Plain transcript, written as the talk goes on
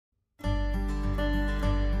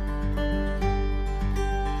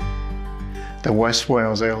The West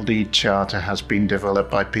Wales LD Charter has been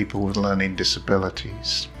developed by people with learning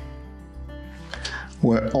disabilities.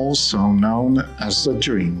 We're also known as the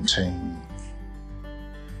Dream Team.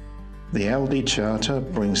 The LD Charter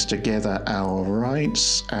brings together our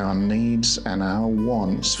rights, our needs, and our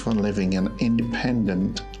wants for living an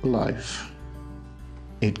independent life.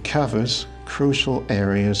 It covers crucial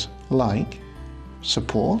areas like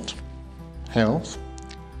support, health,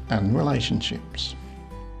 and relationships.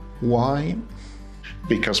 Why?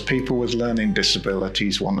 Because people with learning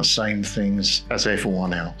disabilities want the same things as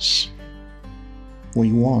everyone else.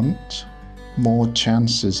 We want more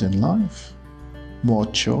chances in life, more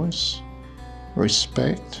choice,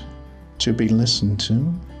 respect, to be listened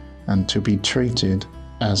to, and to be treated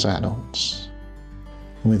as adults.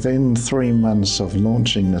 Within 3 months of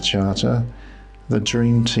launching the Charter, the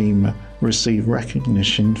Dream Team received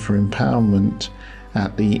recognition for empowerment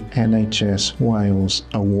at the NHS Wales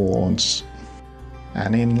Awards.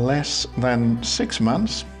 And in less than 6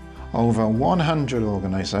 months, over 100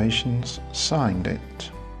 organisations signed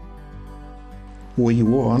it. We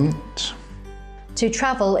want to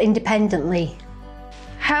travel independently.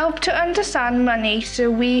 Help to understand money so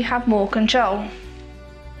we have more control.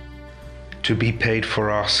 To be paid for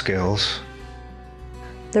our skills.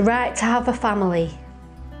 The right to have a family.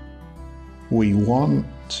 We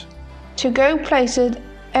want to go places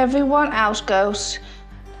everyone else goes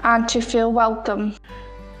and to feel welcome.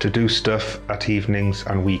 To do stuff at evenings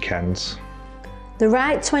and weekends. The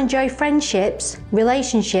right to enjoy friendships,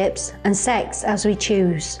 relationships and sex as we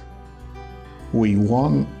choose. We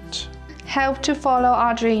want help to follow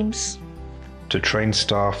our dreams. To train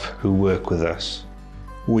staff who work with us.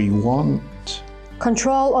 We want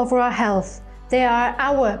control over our health. They are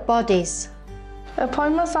our bodies.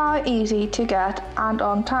 Appointments are easy to get and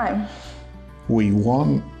on time. We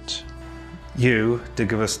want you to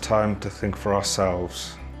give us time to think for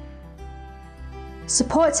ourselves.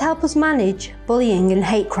 Support to help us manage bullying and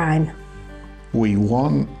hate crime. We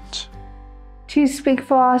want to speak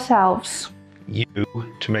for ourselves. You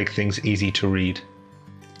to make things easy to read.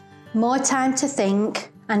 More time to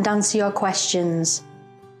think and answer your questions.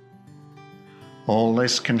 All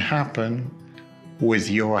this can happen with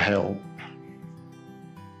your help.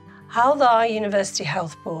 Hywel University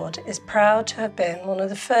Health Board is proud to have been one of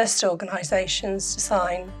the first organisations to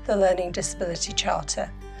sign the Learning Disability Charter.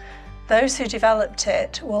 Those who developed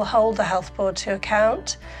it will hold the Health Board to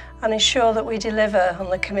account and ensure that we deliver on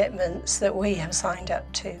the commitments that we have signed up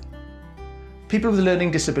to. People with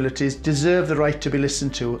learning disabilities deserve the right to be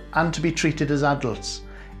listened to and to be treated as adults.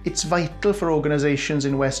 It's vital for organisations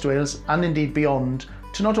in West Wales and indeed beyond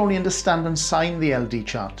to not only understand and sign the LD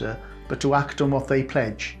Charter, but to act on what they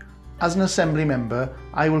pledge. As an Assembly member,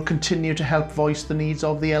 I will continue to help voice the needs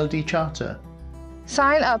of the LD Charter.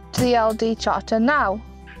 Sign up to the LD Charter now.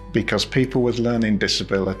 Because people with learning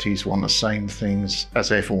disabilities want the same things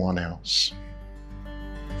as everyone else.